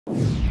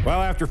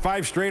Well, after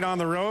 5 straight on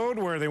the road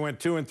where they went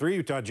 2-3,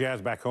 Utah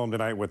Jazz back home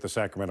tonight with the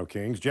Sacramento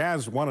Kings.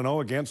 Jazz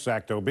 1-0 against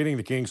Sacto, beating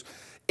the Kings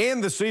in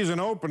the season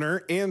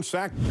opener in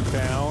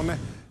Sacktown.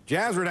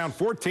 Jazz were down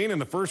 14 in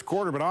the first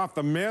quarter, but off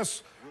the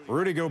miss,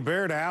 Rudy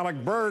Gobert to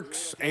Alec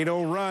Burks.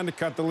 8-0 run to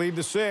cut the lead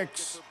to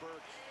 6.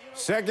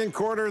 Second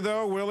quarter,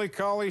 though, Willie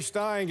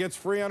Cauley-Stein gets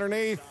free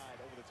underneath.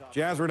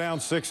 Jazz were down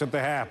 6 at the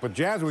half, but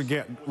Jazz would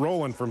get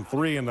rolling from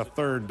 3 in the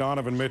third.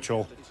 Donovan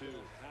Mitchell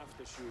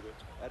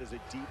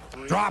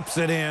drops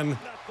it in.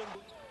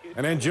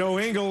 And then Joe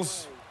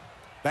Ingles,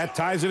 that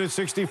ties it at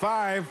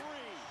 65.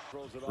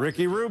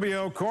 Ricky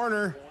Rubio,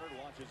 corner.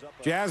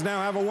 Jazz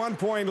now have a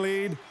 1-point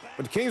lead,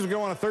 but the Kings will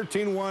go on a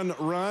 13-1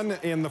 run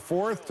in the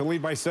fourth to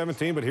lead by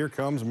 17, but here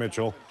comes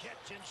Mitchell.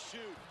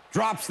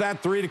 Drops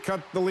that 3 to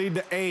cut the lead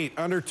to 8.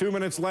 Under 2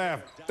 minutes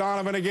left.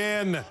 Donovan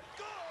again.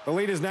 The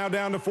lead is now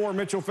down to 4.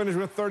 Mitchell finished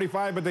with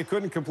 35, but they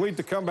couldn't complete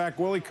the comeback.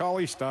 Willie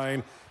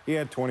Cauley-Stein, he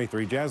had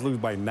 23. Jazz lose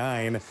by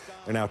 9.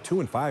 They're now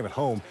 2-5 at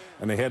home,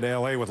 and they head to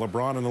L.A. with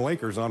LeBron and the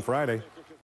Lakers on Friday.